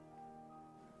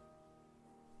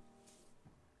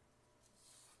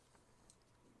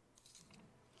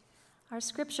Our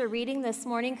scripture reading this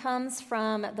morning comes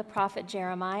from the prophet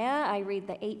Jeremiah. I read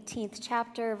the 18th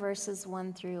chapter, verses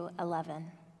 1 through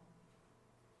 11.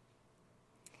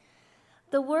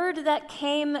 The word that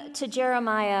came to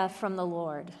Jeremiah from the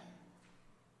Lord.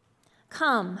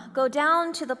 Come, go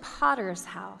down to the potter's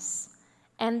house,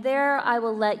 and there I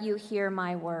will let you hear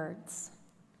my words.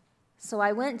 So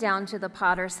I went down to the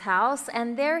potter's house,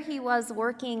 and there he was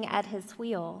working at his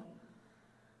wheel.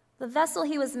 The vessel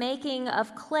he was making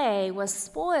of clay was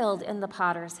spoiled in the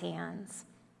potter's hands,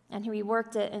 and he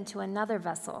reworked it into another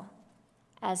vessel,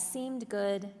 as seemed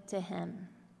good to him.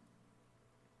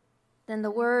 Then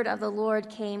the word of the Lord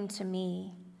came to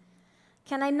me.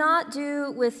 Can I not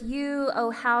do with you, O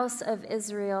house of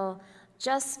Israel,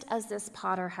 just as this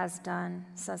potter has done,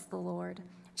 says the Lord?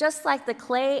 Just like the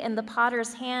clay in the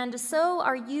potter's hand, so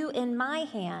are you in my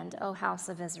hand, O house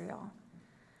of Israel.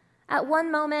 At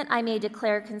one moment I may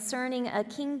declare concerning a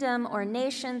kingdom or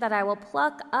nation that I will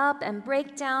pluck up and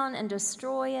break down and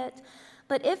destroy it.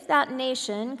 But if that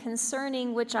nation,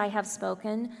 concerning which I have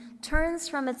spoken, turns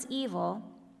from its evil,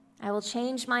 I will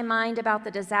change my mind about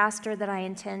the disaster that I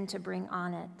intend to bring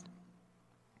on it.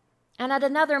 And at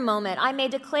another moment I may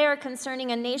declare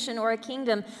concerning a nation or a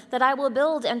kingdom that I will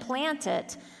build and plant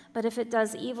it. But if it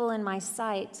does evil in my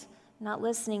sight, not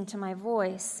listening to my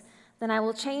voice, then I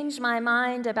will change my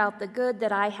mind about the good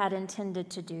that I had intended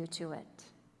to do to it.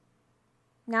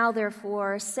 Now,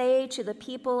 therefore, say to the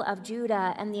people of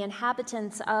Judah and the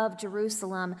inhabitants of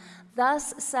Jerusalem,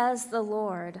 thus says the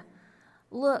Lord,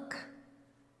 look,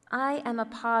 I am a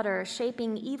potter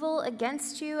shaping evil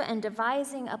against you and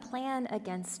devising a plan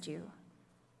against you.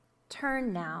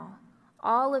 Turn now,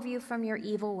 all of you, from your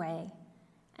evil way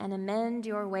and amend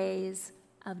your ways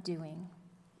and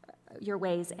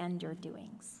your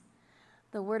doings.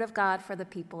 The word of God for the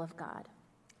people of God.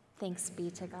 Thanks be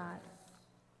to God.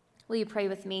 Will you pray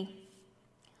with me?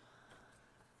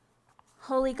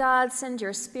 Holy God, send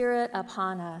your Spirit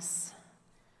upon us,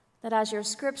 that as your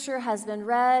scripture has been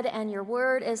read and your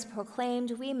word is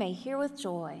proclaimed, we may hear with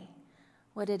joy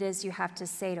what it is you have to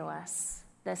say to us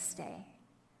this day.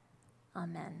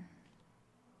 Amen.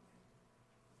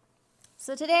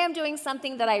 So today I'm doing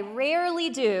something that I rarely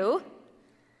do.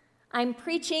 I'm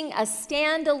preaching a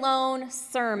standalone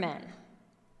sermon.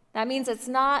 That means it's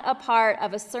not a part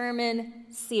of a sermon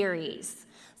series.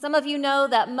 Some of you know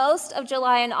that most of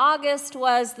July and August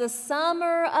was the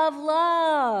summer of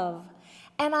love.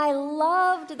 And I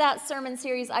loved that sermon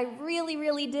series. I really,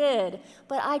 really did.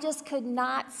 But I just could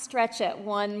not stretch it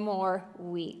one more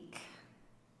week.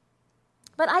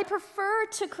 But I prefer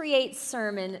to create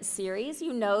sermon series.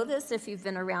 You know this if you've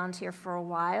been around here for a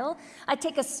while. I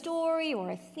take a story or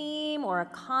a theme or a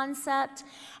concept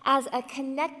as a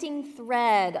connecting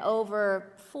thread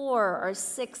over 4 or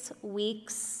 6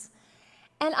 weeks.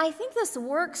 And I think this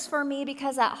works for me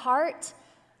because at heart,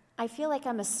 I feel like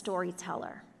I'm a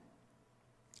storyteller.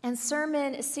 And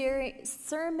sermon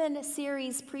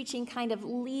series preaching kind of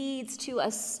leads to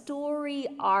a story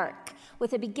arc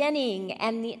with a beginning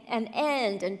and an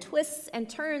end and twists and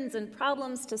turns and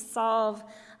problems to solve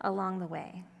along the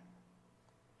way.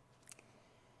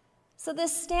 So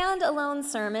this standalone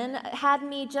sermon had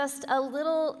me just a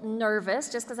little nervous,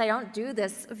 just because I don't do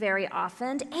this very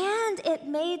often, and it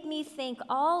made me think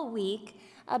all week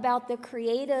about the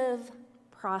creative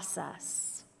process.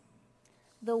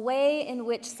 The way in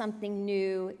which something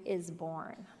new is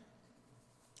born.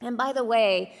 And by the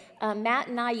way, Matt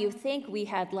and I, you think we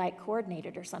had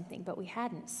coordinated or something, but we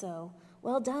hadn't. So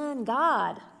well done,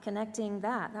 God, connecting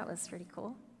that. That was pretty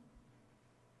cool.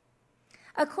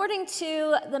 According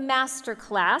to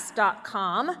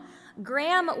themasterclass.com,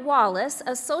 Graham Wallace,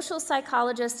 a social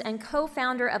psychologist and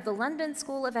co-founder of the London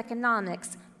School of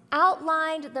Economics,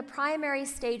 outlined the primary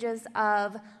stages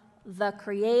of the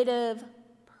creative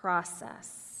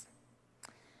process.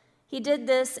 He did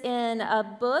this in a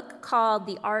book called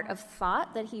The Art of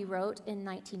Thought that he wrote in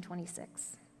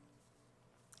 1926.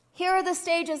 Here are the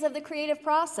stages of the creative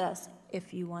process,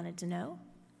 if you wanted to know.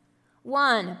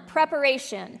 1,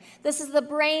 preparation. This is the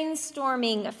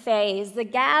brainstorming phase, the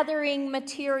gathering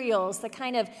materials, the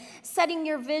kind of setting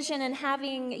your vision and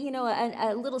having,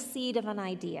 a little seed of an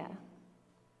idea.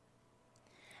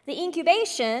 The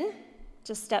incubation,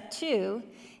 just step 2,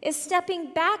 is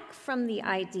stepping back from the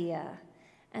idea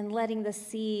and letting the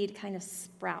seed kind of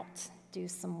sprout, do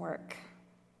some work.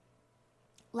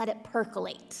 Let it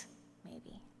percolate,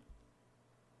 maybe.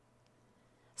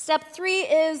 Step 3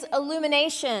 is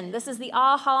illumination. This is the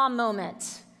aha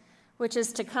moment, which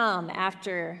is to come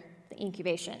after the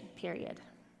incubation period.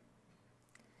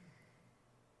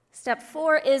 Step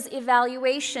 4 is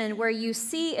evaluation, where you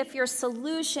see if your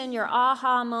solution, your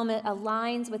aha moment,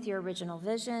 aligns with your original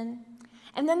vision.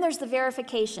 And then there's the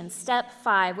verification, step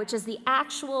 5, which is the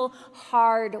actual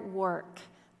hard work,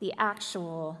 the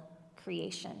actual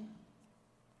creation.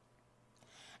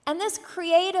 And this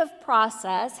creative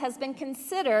process has been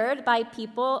considered by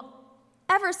people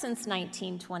ever since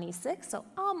 1926, so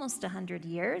almost 100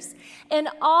 years, in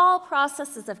all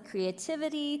processes of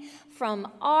creativity, from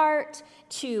art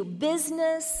to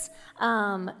business,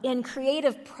 in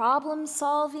creative problem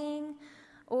solving,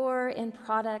 or in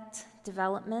product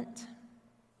development.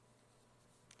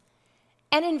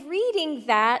 And in reading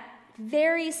that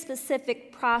very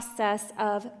specific process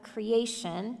of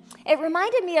creation, it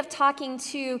reminded me of talking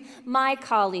to my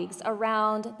colleagues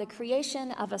around the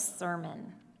creation of a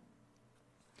sermon.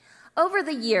 Over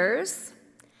the years,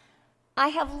 I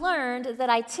have learned that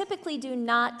I typically do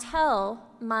not tell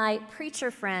my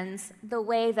preacher friends the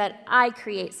way that I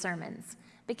create sermons,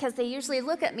 because they usually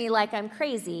look at me like I'm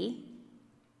crazy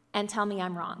and tell me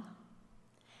I'm wrong.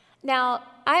 Now,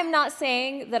 I'm not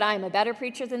saying that I'm a better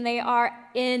preacher than they are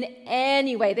in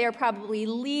any way. They are probably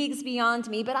leagues beyond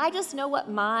me, but I just know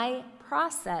what my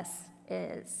process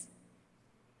is.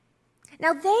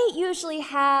 Now, they usually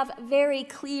have very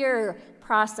clear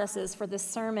processes for the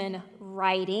sermon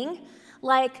writing,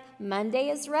 like Monday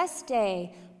is rest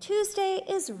day, Tuesday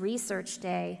is research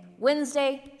day,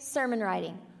 Wednesday, sermon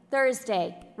writing,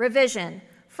 Thursday, revision,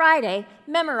 Friday,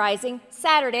 memorizing,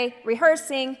 Saturday,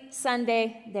 rehearsing,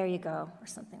 Sunday, there you go, or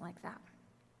something like that.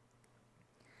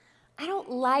 I don't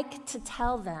like to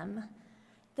tell them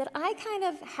that I kind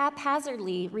of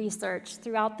haphazardly research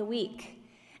throughout the week.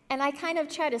 And I kind of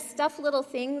try to stuff little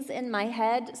things in my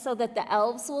head so that the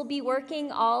elves will be working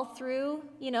all through,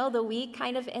 the week,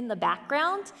 kind of in the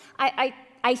background.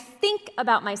 I think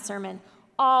about my sermon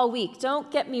all week,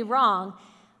 don't get me wrong,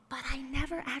 but I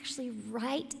never actually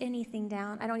write anything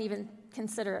down. I don't even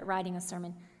consider it writing a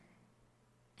sermon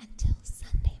until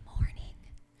Sunday morning.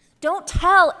 Don't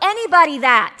tell anybody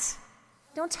that.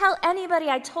 Don't tell anybody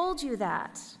I told you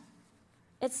that.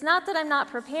 It's not that I'm not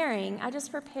preparing, I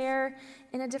just prepare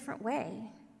in a different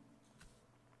way.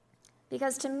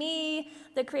 Because to me,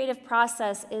 the creative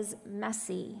process is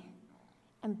messy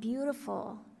and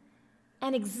beautiful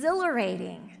and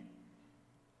exhilarating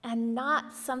and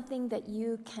not something that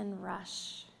you can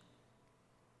rush.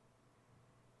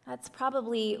 That's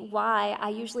probably why I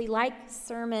usually like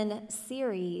sermon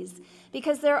series,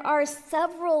 because there are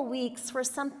several weeks for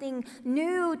something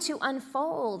new to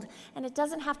unfold, and it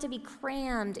doesn't have to be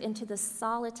crammed into the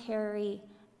solitary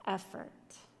effort.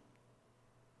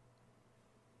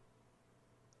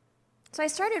 So I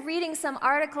started reading some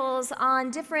articles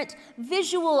on different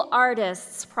visual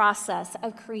artists' process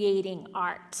of creating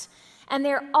art. And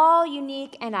they're all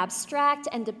unique and abstract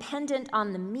and dependent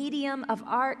on the medium of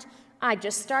art. I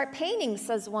just start painting,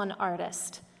 says one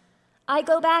artist. I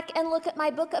go back and look at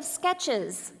my book of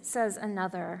sketches, says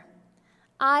another.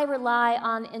 I rely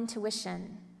on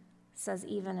intuition, says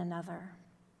even another.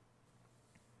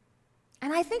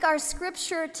 And I think our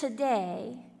scripture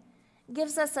today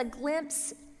gives us a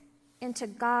glimpse into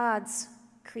God's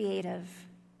creative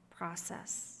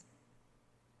process.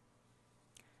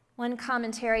 One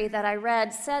commentary that I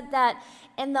read said that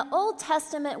in the Old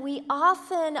Testament, we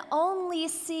often only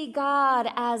see God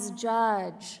as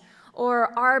judge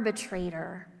or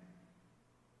arbitrator.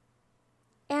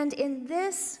 And in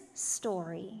this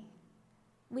story,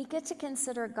 we get to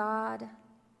consider God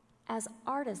as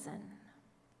artisan,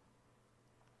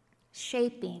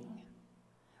 shaping,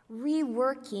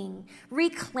 reworking,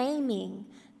 reclaiming,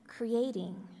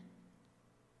 creating.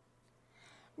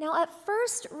 Now, at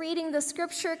first, reading the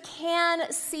scripture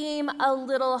can seem a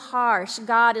little harsh.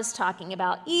 God is talking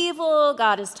about evil.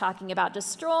 God is talking about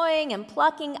destroying and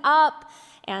plucking up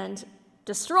and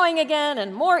destroying again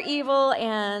and more evil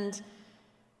and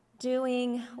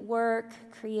doing work,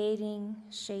 creating,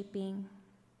 shaping.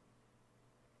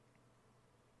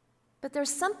 But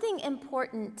there's something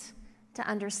important to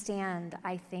understand,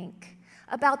 I think,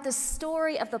 about the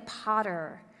story of the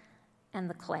potter and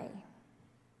the clay.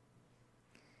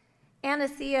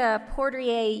 Anathea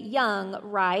Portier-Young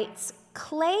writes,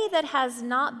 "Clay that has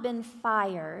not been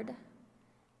fired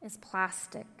is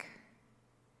plastic.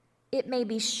 It may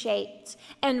be shaped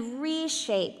and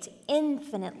reshaped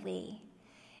infinitely.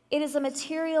 It is a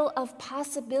material of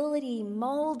possibility,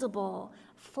 moldable,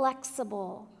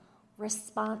 flexible,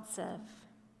 responsive.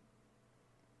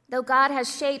 Though God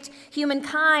has shaped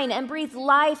humankind and breathed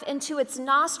life into its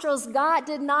nostrils, God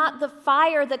did not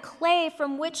fire the clay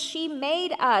from which she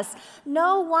made us.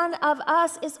 No one of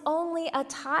us is only a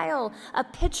tile, a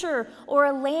pitcher, or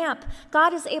a lamp.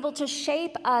 God is able to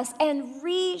shape us and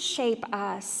reshape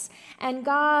us. And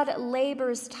God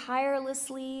labors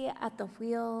tirelessly at the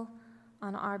wheel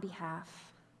on our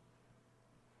behalf.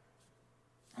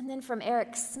 And then from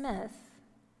Eric Smith,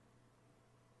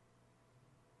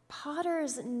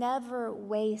 potters never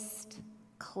waste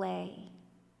clay.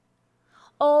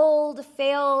 Old,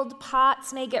 failed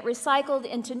pots may get recycled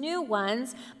into new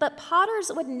ones, but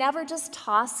potters would never just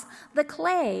toss the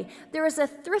clay. There is a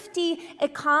thrifty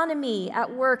economy at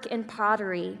work in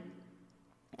pottery.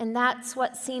 And that's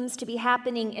what seems to be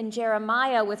happening in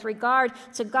Jeremiah with regard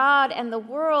to God and the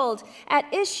world.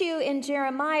 At issue in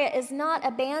Jeremiah is not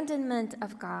abandonment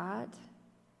of God,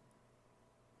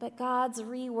 but God's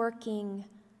reworking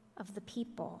of the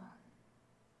people.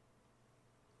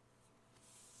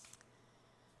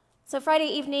 So Friday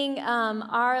evening,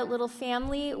 our little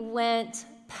family went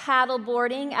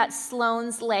paddleboarding at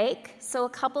Sloan's Lake. So a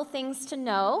couple things to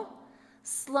know.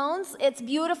 Sloan's, it's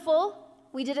beautiful.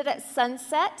 We did it at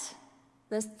sunset.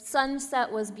 The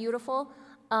sunset was beautiful.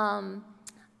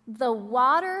 The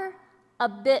water, a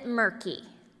bit murky.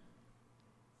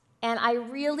 And I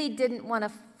really didn't want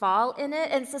to fall in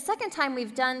it. And it's the second time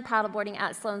we've done paddleboarding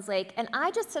at Sloan's Lake, and I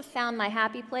just have found my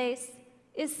happy place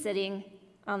is sitting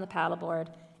on the paddleboard.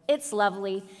 It's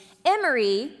lovely.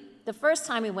 Emery, the first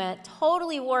time we went,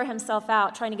 totally wore himself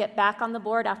out trying to get back on the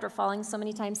board after falling so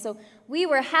many times. So we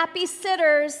were happy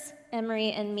sitters,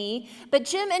 Emery and me. But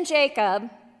Jim and Jacob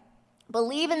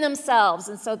believe in themselves,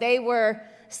 and so they were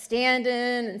standing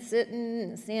and sitting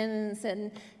and standing and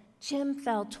sitting. Jim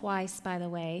fell twice, by the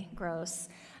way, gross.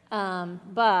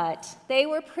 But they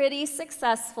were pretty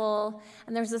successful,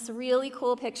 and there's this really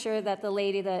cool picture that the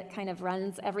lady that kind of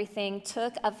runs everything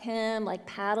took of him, like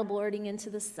paddleboarding into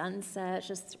the sunset.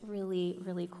 Just really,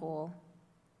 really cool.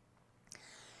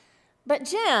 But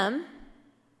Jim,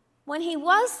 when he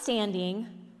was standing,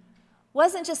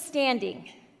 wasn't just standing.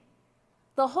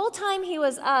 The whole time he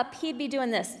was up, he'd be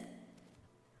doing this,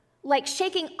 like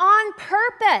shaking on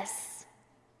purpose.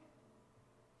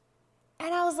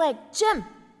 And I was like, Jim,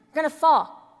 you're going to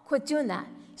fall. Quit doing that.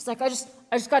 He's like, I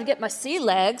just got to get my sea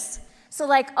legs. So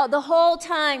like the whole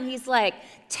time he's like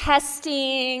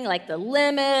testing like the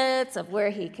limits of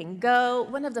where he can go.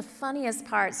 One of the funniest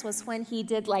parts was when he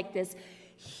did like this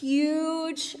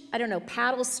huge,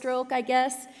 paddle stroke, I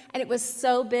guess. And it was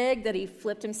so big that he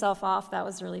flipped himself off. That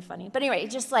was really funny. But anyway,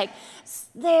 just like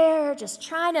there, just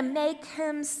trying to make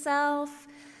himself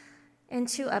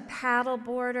into a paddle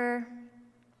boarder.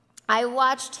 I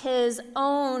watched his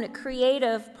own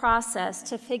creative process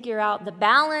to figure out the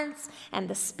balance and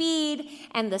the speed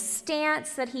and the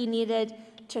stance that he needed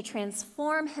to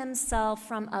transform himself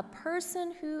from a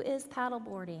person who is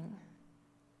paddleboarding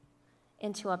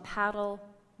into a paddle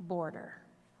boarder,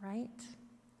 right?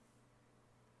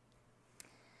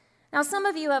 Now, some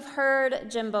of you have heard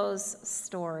Jimbo's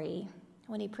story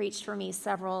when he preached for me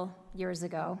several years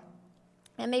ago,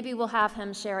 and maybe we'll have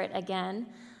him share it again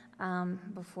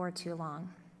before too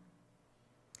long.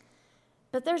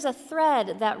 But there's a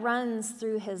thread that runs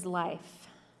through his life,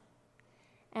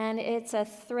 and it's a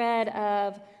thread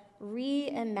of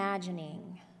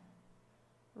reimagining,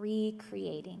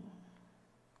 recreating.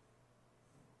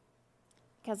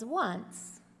 Because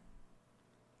once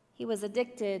he was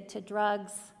addicted to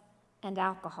drugs and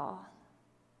alcohol,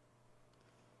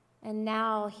 and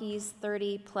now he's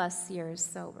 30 plus years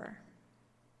sober.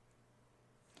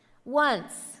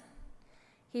 Once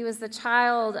he was the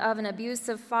child of an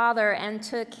abusive father and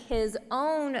took his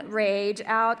own rage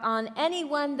out on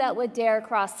anyone that would dare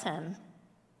cross him.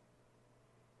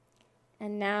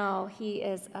 And now he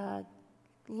is a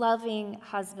loving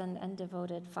husband and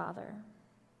devoted father.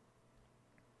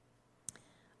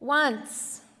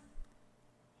 Once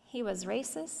he was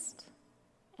racist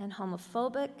and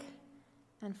homophobic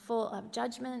and full of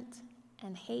judgment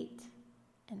and hate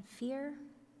and fear.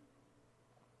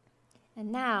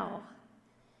 And now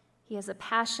he is a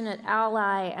passionate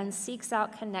ally and seeks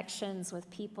out connections with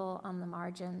people on the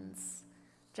margins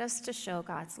just to show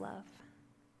God's love.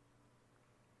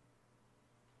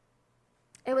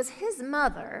 It was his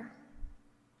mother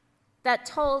that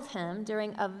told him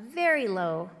during a very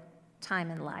low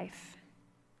time in life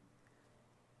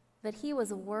that he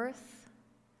was worth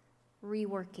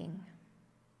reworking.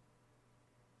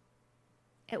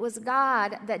 It was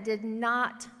God that did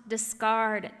not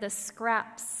discard the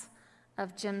scraps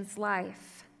of Jim's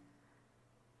life,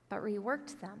 but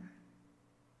reworked them,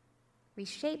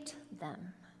 reshaped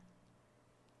them,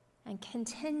 and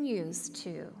continues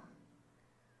to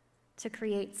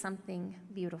create something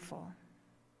beautiful.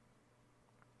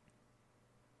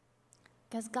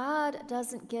 Because God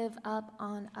doesn't give up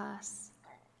on us,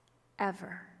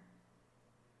 ever.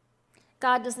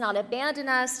 God does not abandon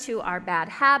us to our bad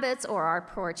habits or our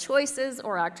poor choices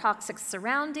or our toxic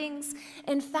surroundings.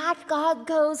 In fact, God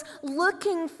goes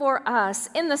looking for us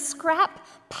in the scrap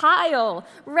pile,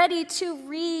 ready to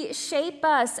reshape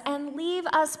us and leave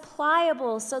us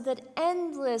pliable so that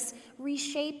endless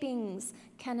reshapings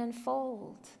can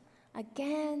unfold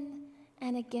again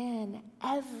and again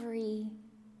every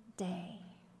day.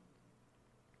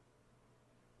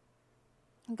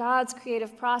 God's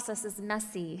creative process is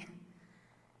messy,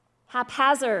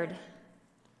 haphazard,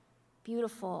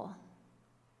 beautiful,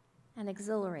 and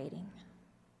exhilarating.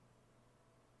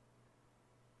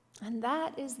 And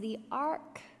that is the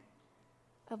arc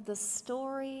of the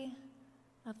story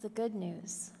of the good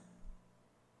news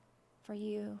for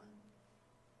you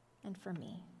and for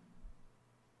me.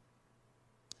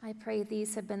 I pray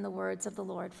these have been the words of the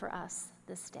Lord for us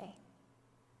this day.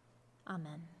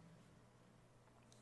 Amen.